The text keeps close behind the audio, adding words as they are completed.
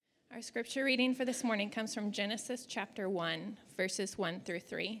Our scripture reading for this morning comes from Genesis chapter 1, verses 1 through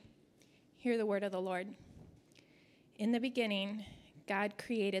 3. Hear the word of the Lord. In the beginning, God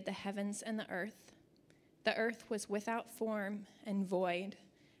created the heavens and the earth. The earth was without form and void,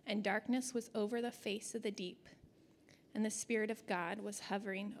 and darkness was over the face of the deep. And the Spirit of God was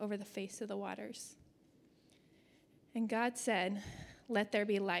hovering over the face of the waters. And God said, "Let there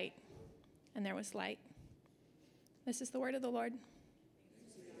be light." And there was light. This is the word of the Lord.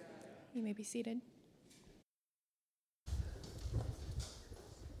 You may be seated. Well,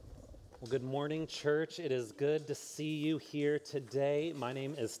 good morning, church. It is good to see you here today. My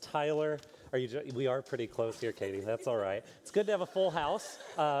name is Tyler. We are pretty close here, Katie. That's all right. It's good to have a full house.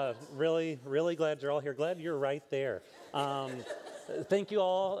 Really glad you're all here. Glad you're right there. Thank you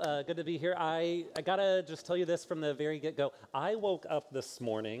all. Good to be here. I gotta just tell you this from the very get-go. I woke up this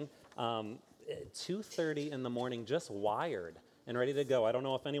morning at 2:30 in the morning, just wired and ready to go. I don't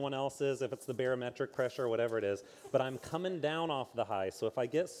know if anyone else is, if it's the barometric pressure or whatever it is, but I'm coming down off the high. So if I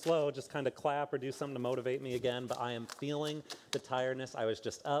get slow, just kind of clap or do something to motivate me again. But I am feeling the tiredness. I was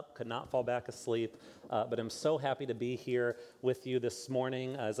just up, could not fall back asleep. But I'm so happy to be here with you this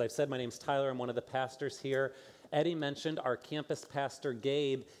morning. As I've said, my name's Tyler. I'm one of the pastors here. Eddie mentioned our campus pastor,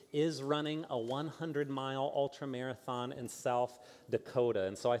 Gabe, is running a 100-mile ultramarathon in South Dakota.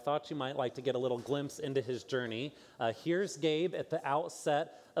 And so I thought you might like to get a little glimpse into his journey. Here's Gabe at the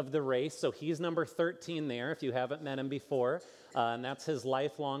outset of the race. So he's number 13 there, if you haven't met him before. And that's his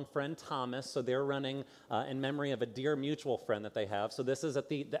lifelong friend, Thomas. So they're running in memory of a dear mutual friend that they have. So this is at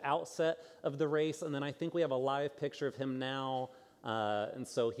the outset of the race. And then I think we have a live picture of him now. And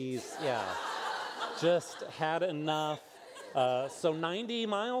so he's, just had enough. So 90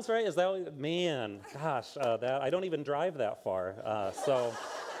 miles, right? Is that, man, gosh, I don't even drive that far. So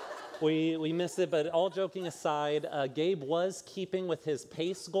we miss it, but all joking aside, Gabe was keeping with his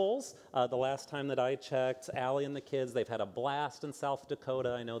pace goals. The last time that I checked, Allie and the kids, they've had a blast in South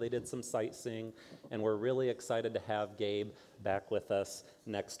Dakota. I know they did some sightseeing, and we're really excited to have Gabe back with us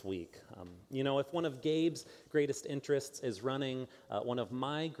next week. If one of Gabe's greatest interests is running, one of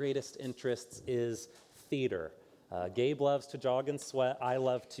my greatest interests is theater. Gabe loves to jog and sweat. I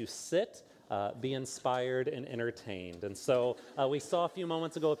love to sit, be inspired, and entertained. And so we saw a few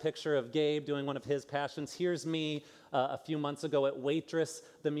moments ago a picture of Gabe doing one of his passions. Here's me a few months ago at Waitress,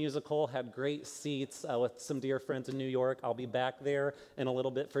 the musical. Had great seats with some dear friends in New York. I'll be back there in a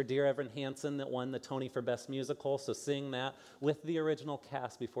little bit for Dear Evan Hansen that won the Tony for Best Musical. So seeing that with the original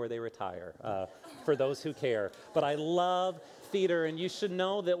cast before they retire, for those who care. But I love theater, and you should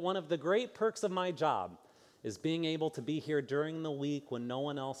know that one of the great perks of my job is being able to be here during the week when no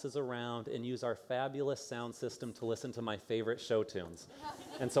one else is around and use our fabulous sound system to listen to my favorite show tunes.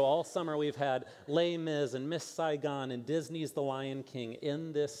 And so all summer we've had Les Mis and Miss Saigon and Disney's The Lion King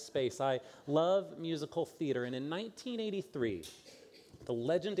in this space. I love musical theater, and in 1983, the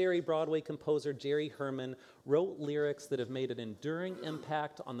legendary Broadway composer Jerry Herman wrote lyrics that have made an enduring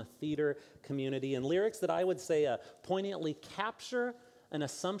impact on the theater community, and lyrics that I would say poignantly capture an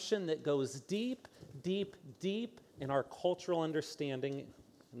assumption that goes deep in our cultural understanding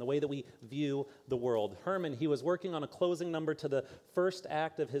and the way that we view the world. Herman, he was working on a closing number to the first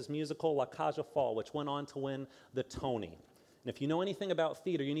act of his musical La Cage aux Folles, which went on to win the Tony. And if you know anything about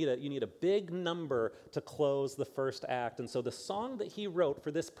theater, you need a big number to close the first act. And so the song that he wrote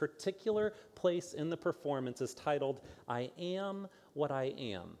for this particular place in the performance is titled, "I Am What I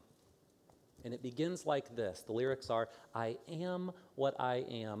Am." And it begins like this. The lyrics are, "I am what I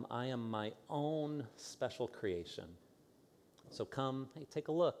am. I am my own special creation. So come, hey, take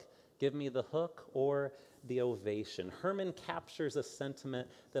a look. Give me the hook or the ovation." Herman captures a sentiment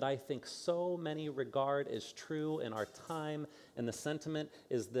that I think so many regard as true in our time. And the sentiment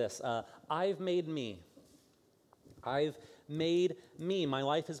is this: I've made me. I've made me. My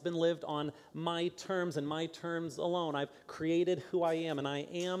life has been lived on my terms and my terms alone. I've created who I am, and I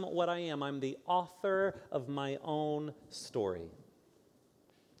am what I am. I'm the author of my own story.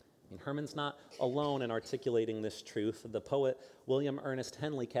 Herman's not alone in articulating this truth. The poet William Ernest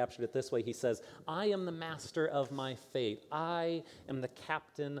Henley captured it this way. He says, "I am the master of my fate. I am the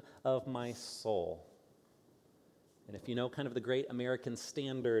captain of my soul." And if you know kind of the great American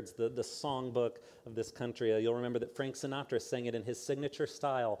standards, the songbook of this country, you'll remember that Frank Sinatra sang it in his signature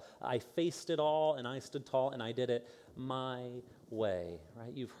style. "I faced it all, and I stood tall, and I did it my way,"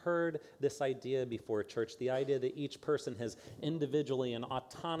 right? You've heard this idea before, church, the idea that each person has individually and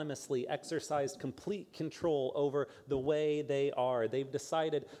autonomously exercised complete control over the way they are. They've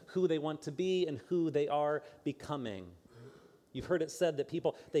decided who they want to be and who they are becoming. You've heard it said that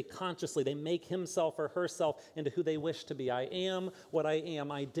people, they make himself or herself into who they wish to be. I am what I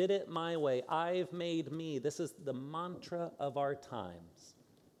am. I did it my way. I've made me. This is the mantra of our times.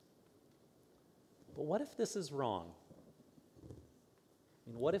 But what if this is wrong?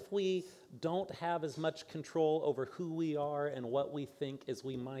 What if we don't have as much control over who we are and what we think as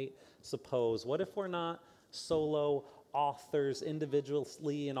we might suppose? What if we're not solo authors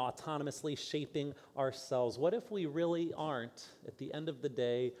individually and autonomously shaping ourselves? What if we really aren't, at the end of the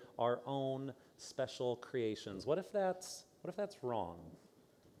day, our own special creations? What if that's wrong?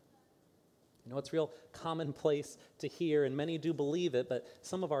 It's real commonplace to hear, and many do believe it, but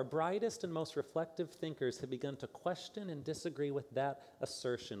some of our brightest and most reflective thinkers have begun to question and disagree with that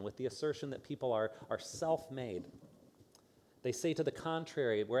assertion, with the assertion that people are self-made. They say to the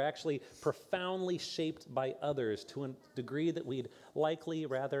contrary, we're actually profoundly shaped by others to a degree that we'd likely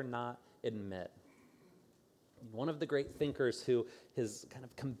rather not admit. One of the great thinkers who has kind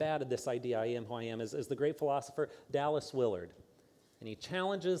of combated this idea, I am who I am, is the great philosopher Dallas Willard. And he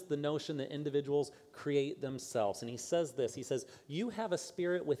challenges the notion that individuals create themselves. And he says this, he says, you have a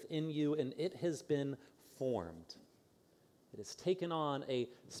spirit within you and it has been formed. It has taken on a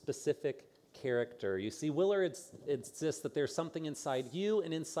specific character. You see, Willard insists that there's something inside you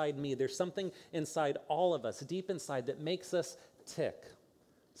and inside me. There's something inside all of us, deep inside, that makes us tick.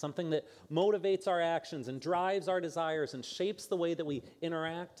 Something that motivates our actions and drives our desires and shapes the way that we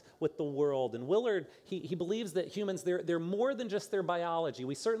interact with the world. And Willard, he believes that humans, they're more than just their biology.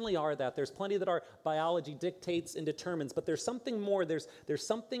 We certainly are that. There's plenty that our biology dictates and determines, but there's something more. There's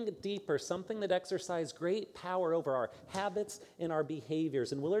something deeper, something that exercises great power over our habits and our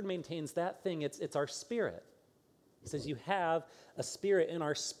behaviors. And Willard maintains that thing, it's our spirit. He says you have a spirit. In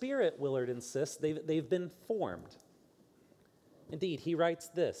our spirit, Willard insists, they've been formed. Indeed, he writes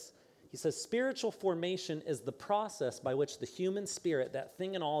this. He says, spiritual formation is the process by which the human spirit, that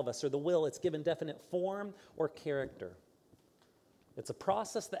thing in all of us, or the will, it's given definite form or character. It's a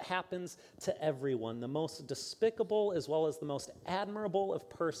process that happens to everyone. The most despicable as well as the most admirable of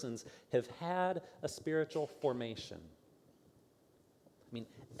persons have had a spiritual formation.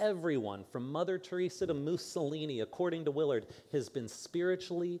 Everyone from Mother Teresa to Mussolini, according to Willard, has been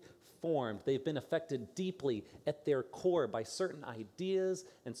spiritually formed. They've been affected deeply at their core by certain ideas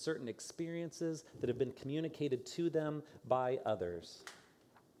and certain experiences that have been communicated to them by others.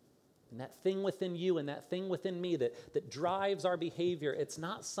 And that thing within you and that thing within me that drives our behavior, it's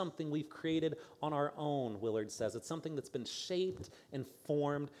not something we've created on our own, Willard says. It's something that's been shaped and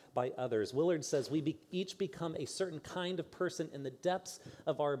formed by others. Willard says we each become a certain kind of person in the depths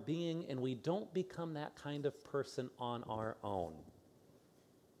of our being, and we don't become that kind of person on our own.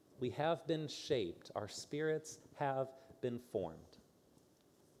 We have been shaped. Our spirits have been formed.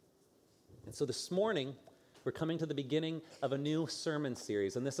 And so this morning, we're coming to the beginning of a new sermon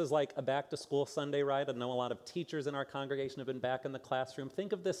series. And this is like a back-to-school Sunday, right? I know a lot of teachers in our congregation have been back in the classroom.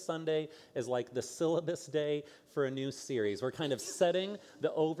 Think of this Sunday as like the syllabus day for a new series. We're kind of setting the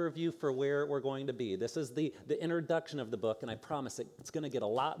overview for where we're going to be. This is the introduction of the book, and I promise it's going to get a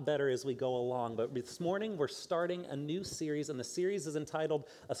lot better as we go along. But this morning, we're starting a new series, and the series is entitled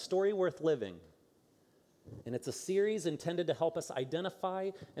A Story Worth Living. And it's a series intended to help us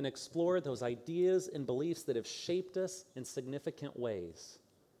identify and explore those ideas and beliefs that have shaped us in significant ways.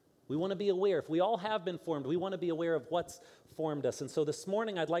 We want to be aware. If we all have been formed, we want to be aware of what's formed us. And so this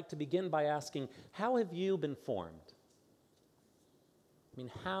morning, I'd like to begin by asking, how have you been formed?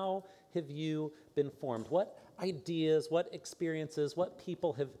 How have you been formed? What ideas, what experiences, what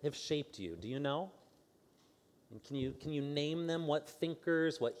people have shaped you? Do you know? And can you name them? What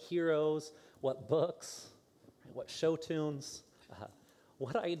thinkers, what heroes, what books, what show tunes,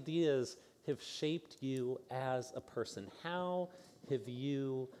 what ideas have shaped you as a person? How have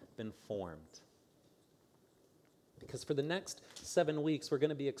you been formed? Because for the next 7 weeks, we're going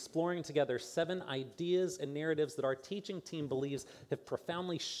to be exploring together 7 ideas and narratives that our teaching team believes have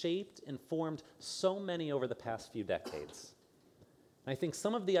profoundly shaped and formed so many over the past few decades. And I think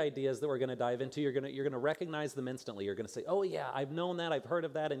some of the ideas that we're going to dive into, you're going to recognize them instantly. You're going to say, oh yeah, I've known that, I've heard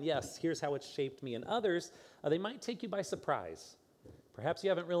of that, and yes, here's how it's shaped me. And others, they might take you by surprise. Perhaps you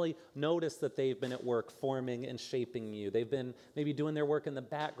haven't really noticed that they've been at work forming and shaping you. They've been maybe doing their work in the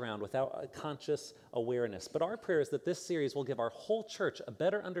background without a conscious awareness. But our prayer is that this series will give our whole church a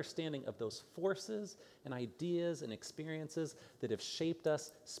better understanding of those forces and ideas and experiences that have shaped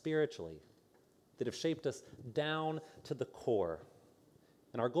us spiritually, that have shaped us down to the core.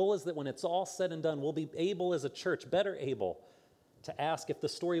 And our goal is that when it's all said and done, we'll be able as a church, better able, to ask if the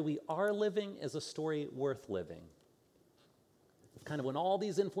story we are living is a story worth living. kind of when all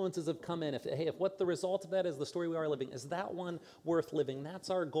these influences have come in, if what the result of that is the story we are living, is that one worth living? That's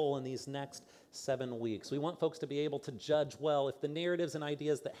our goal in these next 7 weeks. We want folks to be able to judge well if the narratives and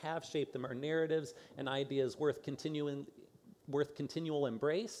ideas that have shaped them are narratives and ideas worth continual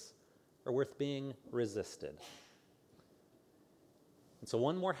embrace or worth being resisted. And so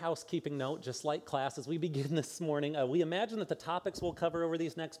one more housekeeping note, just like class, as we begin this morning, we imagine that the topics we'll cover over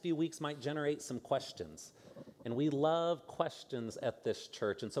these next few weeks might generate some questions. And we love questions at this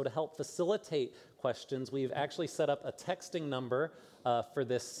church. And so to help facilitate questions, we've actually set up a texting number for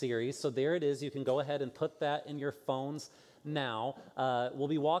this series. So there it is. You can go ahead and put that in your phones now. We'll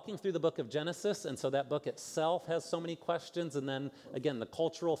be walking through the book of Genesis, and so that book itself has so many questions. And then, again, the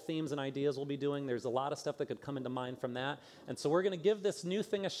cultural themes and ideas we'll be doing, there's a lot of stuff that could come into mind from that. And so we're going to give this new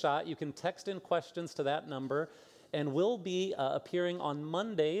thing a shot. You can text in questions to that number, and we'll be appearing on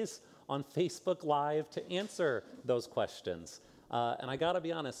Mondays on Facebook Live to answer those questions. And I got to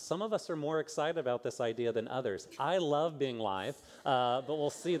be honest, some of us are more excited about this idea than others. I love being live, but we'll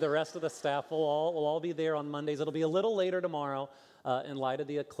see. The rest of the staff will all be there on Mondays. It'll be a little later tomorrow in light of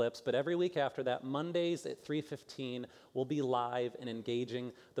the eclipse, but every week after that, Mondays at 3:15, we'll be live and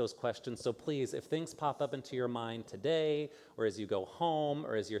engaging those questions. So please, if things pop up into your mind today, or as you go home,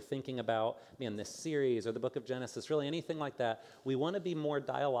 or as you're thinking about, this series or the book of Genesis, really anything like that, we want to be more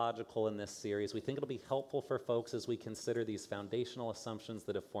dialogical in this series. We think it'll be helpful for folks as we consider these foundational assumptions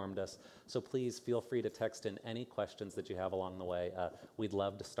that have formed us. So please feel free to text in any questions that you have along the way. We'd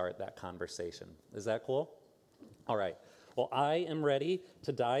love to start that conversation. Is that cool? All right. Well, I am ready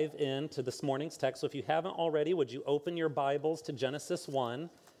to dive into this morning's text. So if you haven't already, would you open your Bibles to Genesis 1?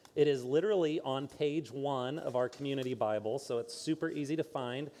 It is literally on page 1 of our community Bible, so it's super easy to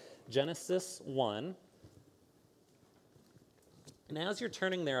find. Genesis 1. And as you're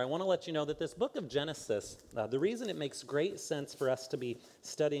turning there, I want to let you know that this book of Genesis, the reason it makes great sense for us to be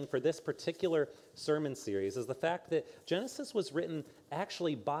studying for this particular sermon series is the fact that Genesis was written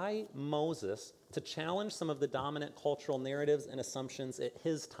actually by Moses to challenge some of the dominant cultural narratives and assumptions at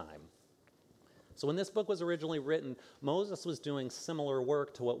his time. So when this book was originally written, Moses was doing similar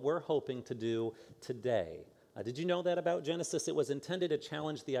work to what we're hoping to do today. Did you know that about Genesis? It was intended to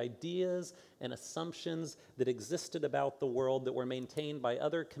challenge the ideas and assumptions that existed about the world that were maintained by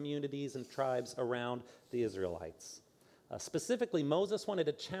other communities and tribes around the Israelites. Specifically, Moses wanted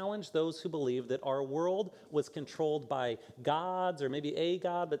to challenge those who believed that our world was controlled by gods, or maybe a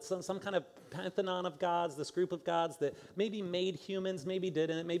god, but some kind of pantheon of gods, this group of gods that maybe made humans, maybe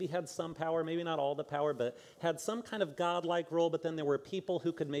didn't, maybe had some power, maybe not all the power, but had some kind of godlike role, but then there were people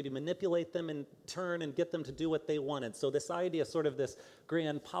who could maybe manipulate them in turn and get them to do what they wanted. So this idea, sort of this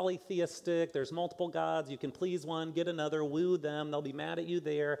grand polytheistic, there's multiple gods, you can please one, get another, woo them, they'll be mad at you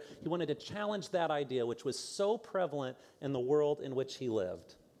there. He wanted to challenge that idea, which was so prevalent in the world in which he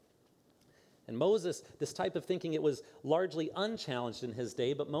lived. And Moses, this type of thinking, it was largely unchallenged in his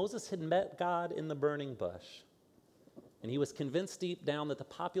day, but Moses had met God in the burning bush. And he was convinced deep down that the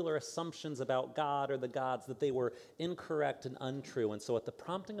popular assumptions about God or the gods, that they were incorrect and untrue. And so at the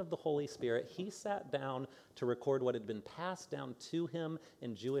prompting of the Holy Spirit, he sat down to record what had been passed down to him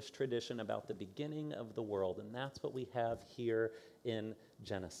in Jewish tradition about the beginning of the world. And that's what we have here in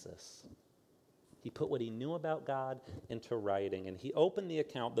Genesis. He put what he knew about God into writing, and he opened the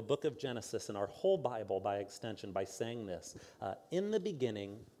account, the book of Genesis, and our whole Bible by extension, by saying this. In the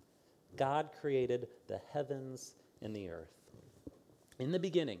beginning, God created the heavens and the earth. In the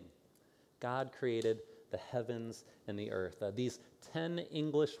beginning, God created the heavens and the earth. These 10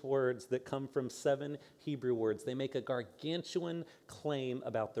 English words that come from 7 Hebrew words, they make a gargantuan claim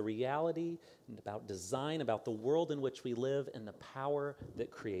about the reality and about design, about the world in which we live, and the power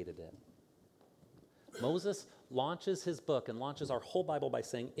that created it. Moses launches his book and launches our whole Bible by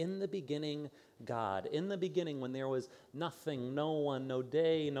saying, in the beginning, God. In the beginning, when there was nothing, no one, no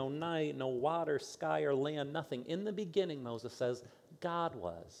day, no night, no water, sky, or land, nothing. In the beginning, Moses says, God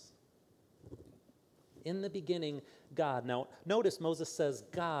was. In the beginning, God. Now, notice Moses says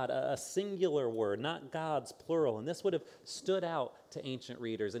God, a singular word, not gods, plural. And this would have stood out to ancient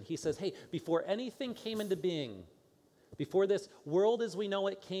readers. And he says, hey, before anything came into being, before this world as we know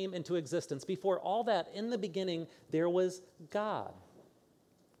it came into existence, before all that, in the beginning, there was God.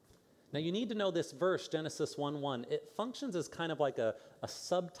 Now, you need to know this verse, Genesis 1:1. It functions as kind of like a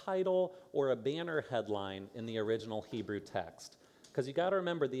subtitle or a banner headline in the original Hebrew text. Because you got to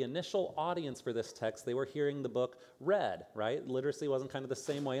remember, the initial audience for this text, they were hearing the book read, right? Literacy wasn't kind of the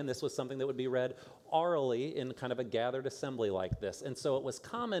same way, and this was something that would be read orally in kind of a gathered assembly like this. And so it was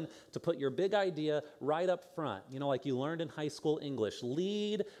common to put your big idea right up front, like you learned in high school English.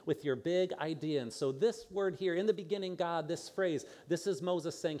 Lead with your big idea. And so this word here, in the beginning, God, this phrase, this is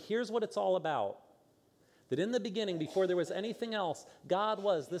Moses saying, here's what it's all about. That in the beginning, before there was anything else, God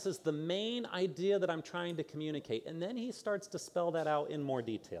was. This is the main idea that I'm trying to communicate. And then he starts to spell that out in more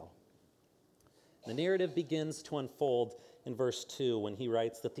detail. The narrative begins to unfold in verse 2 when he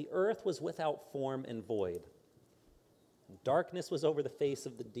writes that the earth was without form and void. Darkness was over the face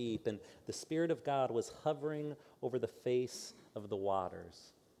of the deep, and the Spirit of God was hovering over the face of the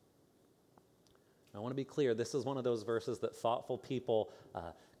waters. I want to be clear, this is one of those verses that thoughtful people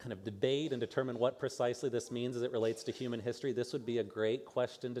kind of debate and determine what precisely this means as it relates to human history. This would be a great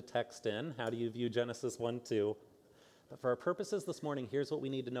question to text in. How do you view Genesis 1-2? But for our purposes this morning, here's what we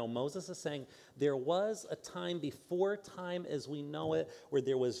need to know. Moses is saying there was a time before time as we know it where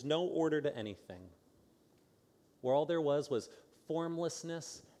there was no order to anything, where all there was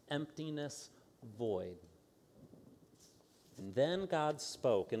formlessness, emptiness, void. And then God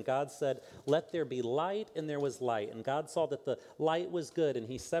spoke, and God said, let there be light, and there was light. And God saw that the light was good, and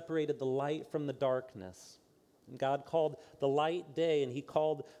he separated the light from the darkness. And God called the light day, and he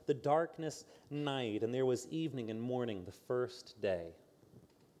called the darkness night. And there was evening and morning the first day.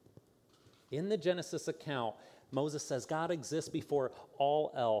 In the Genesis account, Moses says God exists before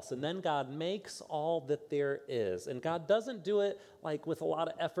all else, and then God makes all that there is. And God doesn't do it like with a lot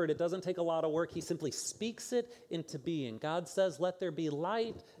of effort. It doesn't take a lot of work. He simply speaks it into being. God says, let there be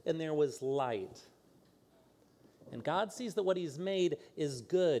light, and there was light. And God sees that what he's made is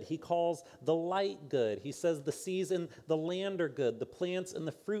good. He calls the light good. He says the seas and the land are good. The plants and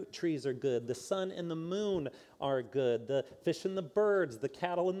the fruit trees are good. The sun and the moon are good. The fish and the birds, the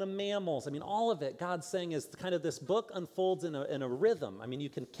cattle and the mammals. All of it, God's saying, is kind of this book unfolds in a rhythm. You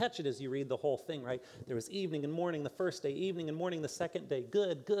can catch it as you read the whole thing, right? There was evening and morning the first day, evening and morning the second day.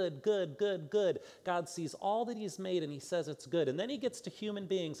 Good, good, good, good, good. God sees all that he's made and he says it's good. And then he gets to human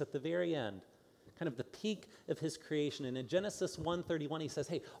beings at the very end. Kind of the peak of his creation. And in Genesis 1:31, he says,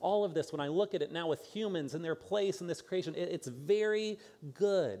 hey, all of this, when I look at it now with humans and their place in this creation, it's very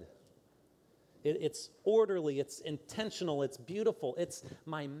good. It's orderly, it's intentional, it's beautiful, it's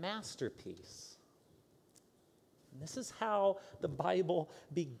my masterpiece. And this is how the Bible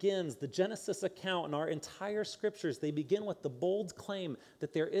begins. The Genesis account and our entire scriptures, they begin with the bold claim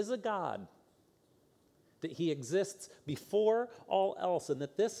that there is a God, that he exists before all else, and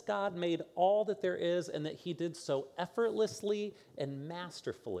that this God made all that there is, and that he did so effortlessly and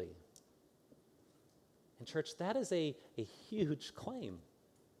masterfully. And church, that is a huge claim.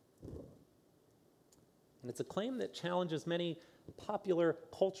 And it's a claim that challenges many popular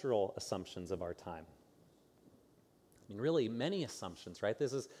cultural assumptions of our time. Really many assumptions, right?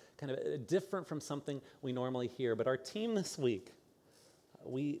 This is kind of different from something we normally hear. But our team this week,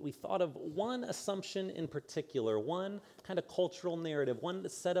 we thought of one assumption in particular, one kind of cultural narrative, one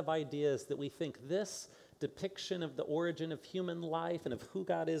set of ideas that we think this depiction of the origin of human life and of who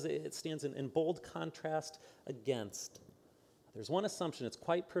God is, it stands in bold contrast against. There's one assumption, it's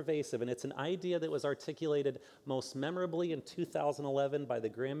quite pervasive, and it's an idea that was articulated most memorably in 2011 by the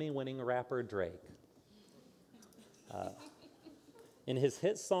Grammy-winning rapper Drake. In his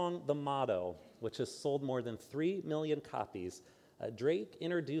hit song, The Motto, which has sold more than 3 million copies, Drake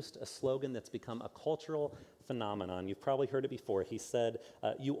introduced a slogan that's become a cultural phenomenon. You've probably heard it before. He said,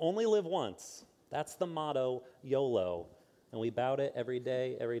 you only live once. That's the motto, YOLO. And we bout it every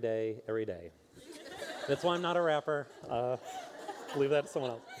day, every day, every day. That's why I'm not a rapper. Leave that to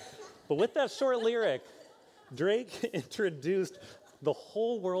someone else. But with that short lyric, Drake introduced the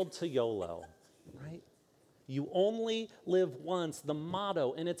whole world to YOLO, right? You only live once, the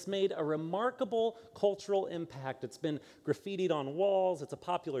motto, and it's made a remarkable cultural impact. It's been graffitied on walls. It's a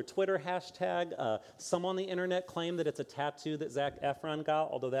popular Twitter hashtag. Some on the internet claim that it's a tattoo that Zac Efron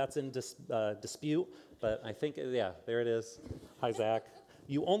got, although that's in dispute. But I think, yeah, there it is. Hi, Zac.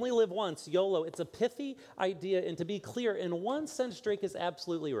 You only live once, YOLO. It's a pithy idea, and to be clear, in one sense, Drake is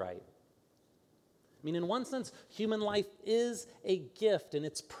absolutely right. In one sense, human life is a gift, and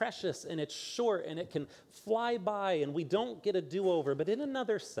it's precious, and it's short, and it can fly by, and we don't get a do-over. But in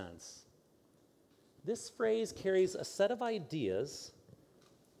another sense, this phrase carries a set of ideas.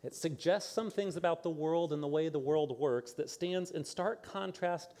 It suggests some things about the world and the way the world works that stands in stark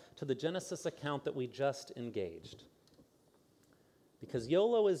contrast to the Genesis account that we just engaged. Because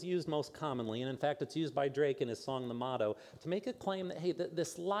YOLO is used most commonly, and in fact it's used by Drake in his song The Motto, to make a claim that, hey,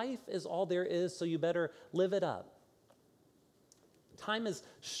 this life is all there is, so you better live it up. time is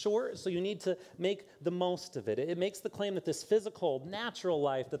short, so you need to make the most of it. It makes the claim that this physical, natural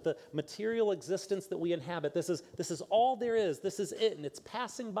life, that the material existence that we inhabit, this is all there is, this is it, and it's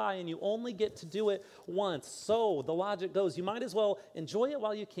passing by, and you only get to do it once. So the logic goes, you might as well enjoy it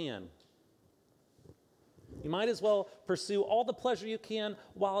while you can. You might as well pursue all the pleasure you can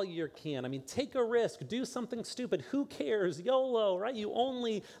while you can. I mean, take a risk, do something stupid. Who cares? YOLO, right? You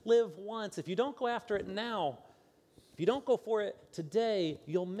only live once. If you don't go after it now, if you don't go for it today,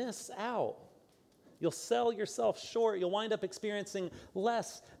 you'll miss out. You'll sell yourself short. You'll wind up experiencing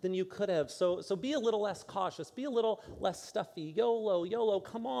less than you could have. So be a little less cautious. Be a little less stuffy. YOLO,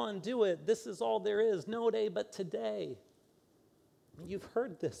 come on, do it. This is all there is. No day but today. You've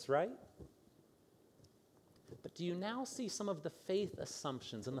heard this, right? But do you now see some of the faith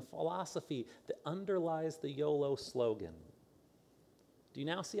assumptions and the philosophy that underlies the YOLO slogan? Do you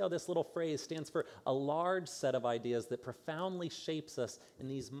now see how this little phrase stands for a large set of ideas that profoundly shapes us in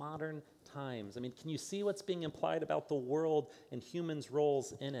these modern times? I mean, can you see what's being implied about the world and humans'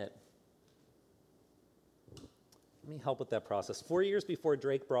 roles in it? Let me help with that process. 4 years before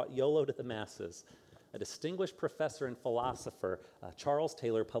Drake brought YOLO to the masses, a distinguished professor and philosopher, Charles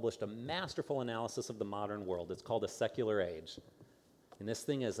Taylor, published a masterful analysis of the modern world. It's called A Secular Age. And this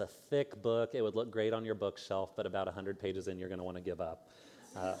thing is a thick book. It would look great on your bookshelf, but about 100 pages in, you're going to want to give up.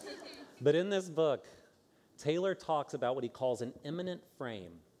 But in this book, Taylor talks about what he calls an immanent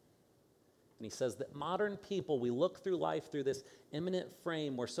frame. And he says that modern people, we look through life through this immanent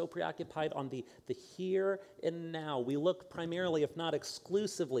frame. We're so preoccupied on the here and now. We look primarily, if not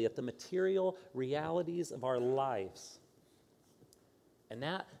exclusively, at the material realities of our lives. And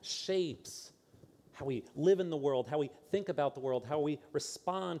that shapes how we live in the world, how we think about the world, how we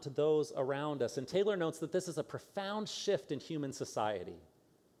respond to those around us. And Taylor notes that this is a profound shift in human society.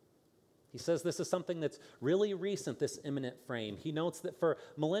 He says this is something that's really recent, this immanent frame. He notes that for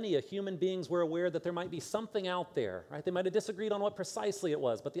millennia, human beings were aware that there might be something out there, right? They might have disagreed on what precisely it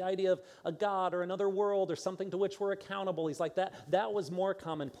was, but the idea of a God or another world or something to which we're accountable, he's like, that was more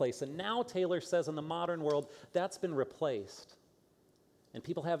commonplace. And now Taylor says in the modern world, that's been replaced. And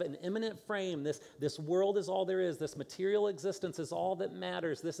people have an immanent frame. This world is all there is. This material existence is all that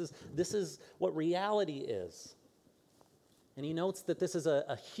matters. This is what reality is. And he notes that this is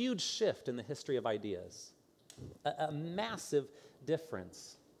a huge shift in the history of ideas, a massive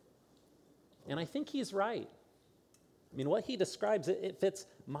difference. And I think he's right. I mean, what he describes, it fits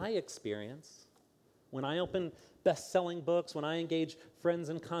my experience. When I open best-selling books, when I engage friends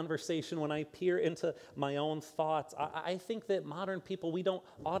in conversation, when I peer into my own thoughts, I think that modern people, we don't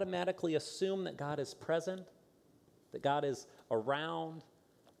automatically assume that God is present, that God is around,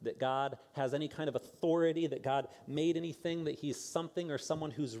 that God has any kind of authority, that God made anything, that he's something or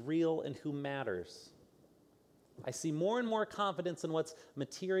someone who's real and who matters. I see more and more confidence in what's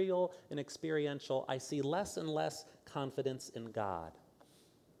material and experiential. I see less and less confidence in God.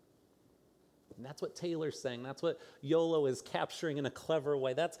 And that's what Taylor's saying. That's what YOLO is capturing in a clever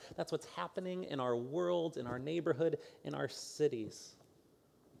way. That's what's happening in our world, in our neighborhood, in our cities.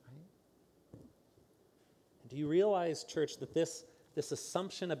 Right? Do you realize, church, that this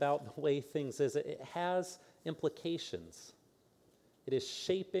assumption about the way things is, it has implications. It is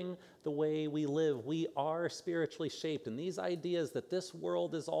shaping the way we live. We are spiritually shaped. And these ideas that this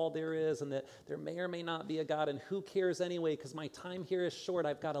world is all there is and that there may or may not be a God and who cares anyway because my time here is short,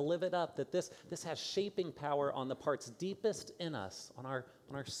 I've got to live it up, that this has shaping power on the parts deepest in us, on our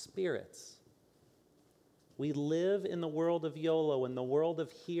spirits. We live in the world of YOLO, in the world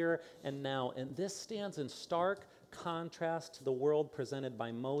of here and now. And this stands in stark contrast to the world presented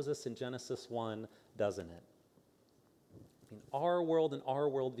by Moses in Genesis 1, doesn't it? I mean, our world and our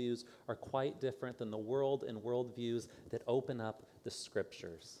worldviews are quite different than the world and worldviews that open up the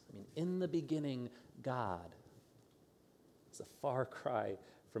scriptures. I mean, in the beginning, God. It's a far cry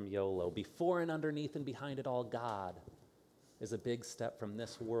from YOLO. Before and underneath and behind it all, God is a big step from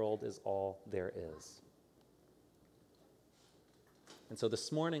this world is all there is. And so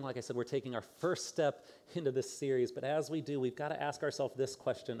this morning, like I said, we're taking our first step into this series. But as we do, we've got to ask ourselves this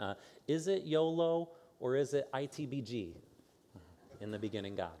question. Is it YOLO or is it ITBG? In the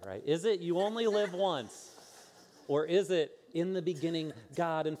beginning, God, right? Is it you only live once? Or is it in the beginning,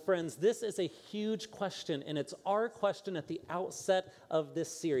 God? And friends, this is a huge question, and it's our question at the outset of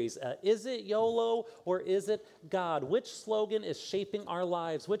this series. Is it YOLO or is it God? Which slogan is shaping our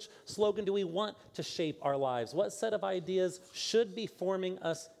lives? Which slogan do we want to shape our lives? What set of ideas should be forming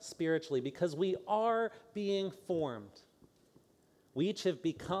us spiritually? Because we are being formed. We each have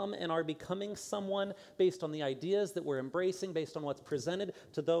become and are becoming someone based on the ideas that we're embracing, based on what's presented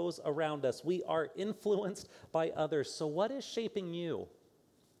to those around us. We are influenced by others. So what is shaping you?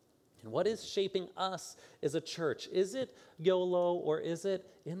 And what is shaping us as a church? Is it YOLO, or is it,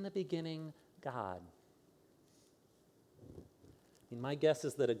 in the beginning, God? My guess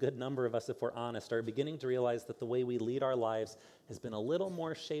is that a good number of us, if we're honest, are beginning to realize that the way we lead our lives has been a little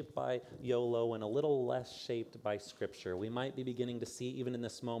more shaped by YOLO and a little less shaped by Scripture. We might be beginning to see, even in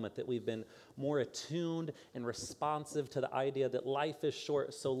this moment, that we've been more attuned and responsive to the idea that life is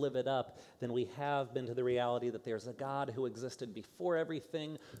short, so live it up, than we have been to the reality that there's a God who existed before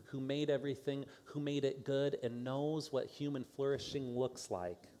everything, who made it good, and knows what human flourishing looks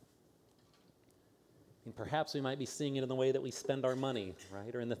like. And perhaps we might be seeing it in the way that we spend our money,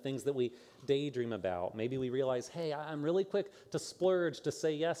 right? Or in the things that we daydream about. Maybe we realize, hey, I'm really quick to splurge, to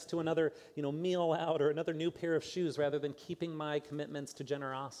say yes to another, meal out or another new pair of shoes rather than keeping my commitments to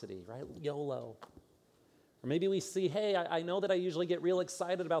generosity, right? YOLO. Or maybe we see, hey, I know that I usually get real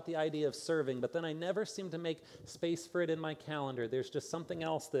excited about the idea of serving, but then I never seem to make space for it in my calendar. There's just something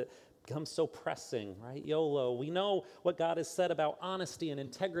else that becomes so pressing, right? YOLO. We know what God has said about honesty and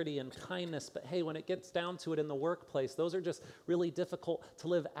integrity and kindness, but hey, when it gets down to it in the workplace, those are just really difficult to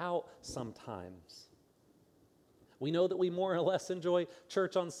live out sometimes. We know that we more or less enjoy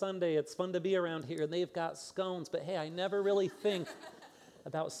church on Sunday. It's fun to be around here, and they've got scones, but hey, I never really think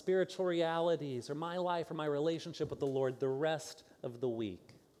about spiritual realities or my life or my relationship with the Lord the rest of the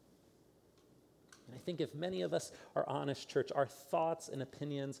week. And I think if many of us are honest, church, our thoughts and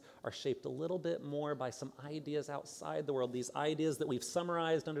opinions are shaped a little bit more by some ideas outside the world, these ideas that we've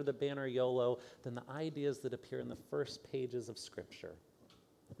summarized under the banner YOLO, than the ideas that appear in the first pages of Scripture.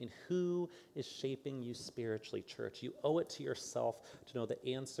 Who is shaping you spiritually, church? You owe it to yourself to know the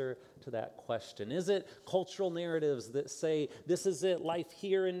answer to that question. Is it cultural narratives that say, this is it, life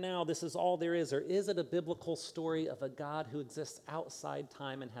here and now, this is all there is? Or is it a biblical story of a God who exists outside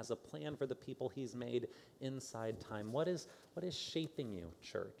time and has a plan for the people he's made inside time? What is shaping you,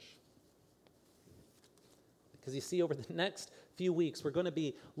 church? Because you see, over the next few weeks, we're going to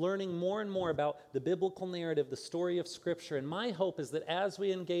be learning more and more about the biblical narrative, the story of Scripture. And my hope is that as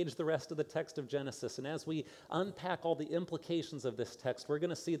we engage the rest of the text of Genesis and as we unpack all the implications of this text, we're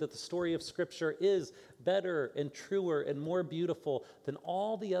going to see that the story of Scripture is better and truer and more beautiful than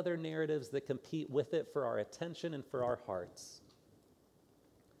all the other narratives that compete with it for our attention and for our hearts.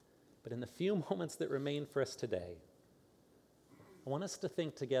 But in the few moments that remain for us today, I want us to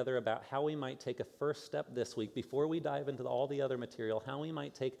think together about how we might take a first step this week, before we dive into all the other material, how we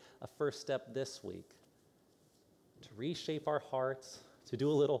might take a first step this week to reshape our hearts, to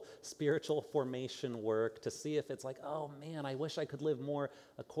do a little spiritual formation work, to see if it's like, oh man, I wish I could live more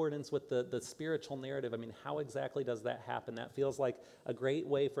accordance with the spiritual narrative. How exactly does that happen? That feels like a great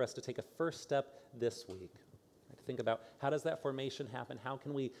way for us to take a first step this week. Think about, how does that formation happen? How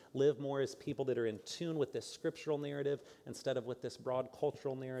can we live more as people that are in tune with this scriptural narrative instead of with this broad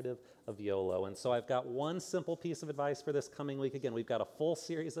cultural narrative of YOLO? And so I've got one simple piece of advice for this coming week. Again, we've got a full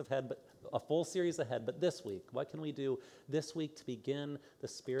series ahead, but this week, what can we do this week to begin the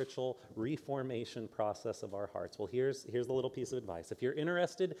spiritual reformation process of our hearts? Well, here's the little piece of advice. If you're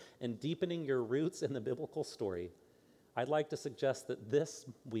interested in deepening your roots in the biblical story, I'd like to suggest that this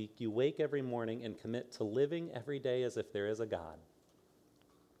week you wake every morning and commit to living every day as if there is a God.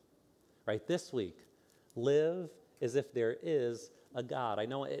 Right? This week, live as if there is a God. I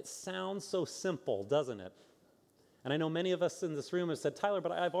know it sounds so simple, doesn't it? And I know many of us in this room have said, Tyler,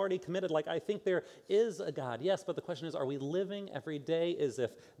 but I've already committed, I think there is a God. Yes, but the question is, are we living every day as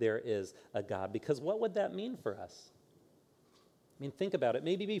if there is a God? Because what would that mean for us? Think about it.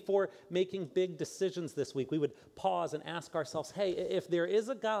 Maybe before making big decisions this week, we would pause and ask ourselves, hey, if there is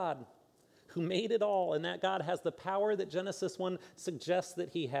a God who made it all, and that God has the power that Genesis 1 suggests that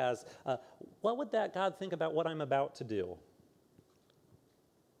he has, what would that God think about what I'm about to do?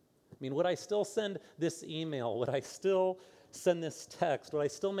 Would I still send this email? Would I still send this text? Would I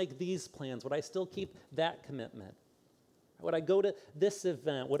still make these plans? Would I still keep that commitment? Would I go to this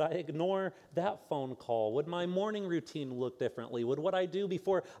event? Would I ignore that phone call? Would my morning routine look differently? Would what I do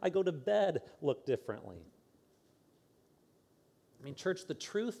before I go to bed look differently? Church, the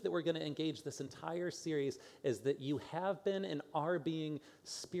truth that we're going to engage this entire series is that you have been and are being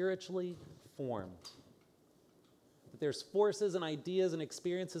spiritually formed. That there's forces and ideas and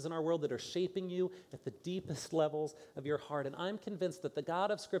experiences in our world that are shaping you at the deepest levels of your heart. And I'm convinced that the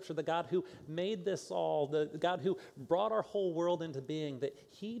God of Scripture, the God who made this all, the God who brought our whole world into being, that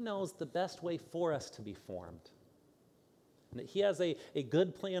he knows the best way for us to be formed. And that he has a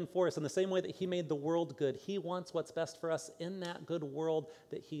good plan for us in the same way that he made the world good. He wants what's best for us in that good world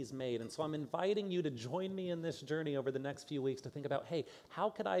that he's made. And so I'm inviting you to join me in this journey over the next few weeks to think about, hey, how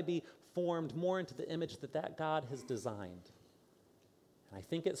could I be formed more into the image that God has designed? And I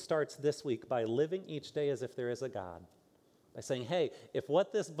think it starts this week by living each day as if there is a God. By saying, hey, if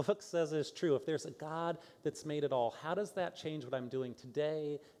what this book says is true, if there's a God that's made it all, how does that change what I'm doing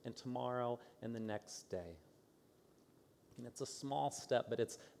today and tomorrow and the next day? And it's a small step, but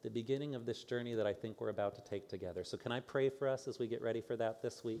it's the beginning of this journey that I think we're about to take together. So can I pray for us as we get ready for that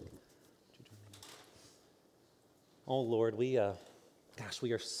this week? Oh, Lord, we are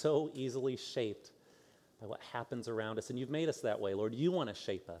so easily shaped by what happens around us, and you've made us that way, Lord. You want to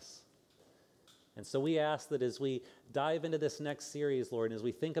shape us. And so we ask that as we dive into this next series, Lord, and as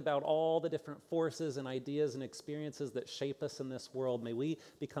we think about all the different forces and ideas and experiences that shape us in this world, may we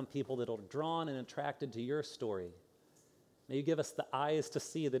become people that are drawn and attracted to your story. May you give us the eyes to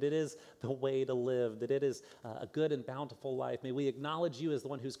see that it is the way to live, that it is a good and bountiful life. May we acknowledge you as the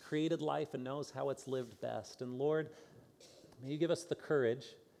one who's created life and knows how it's lived best. And Lord, may you give us the courage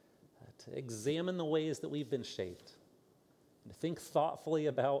to examine the ways that we've been shaped, and to think thoughtfully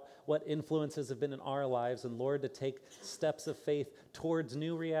about what influences have been in our lives, and Lord, to take steps of faith towards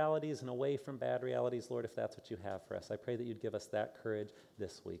new realities and away from bad realities, Lord, if that's what you have for us. I pray that you'd give us that courage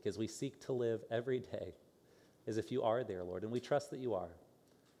this week as we seek to live every day as if you are there, Lord, and we trust that you are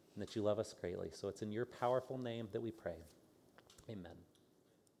and that you love us greatly. So it's in your powerful name that we pray. Amen.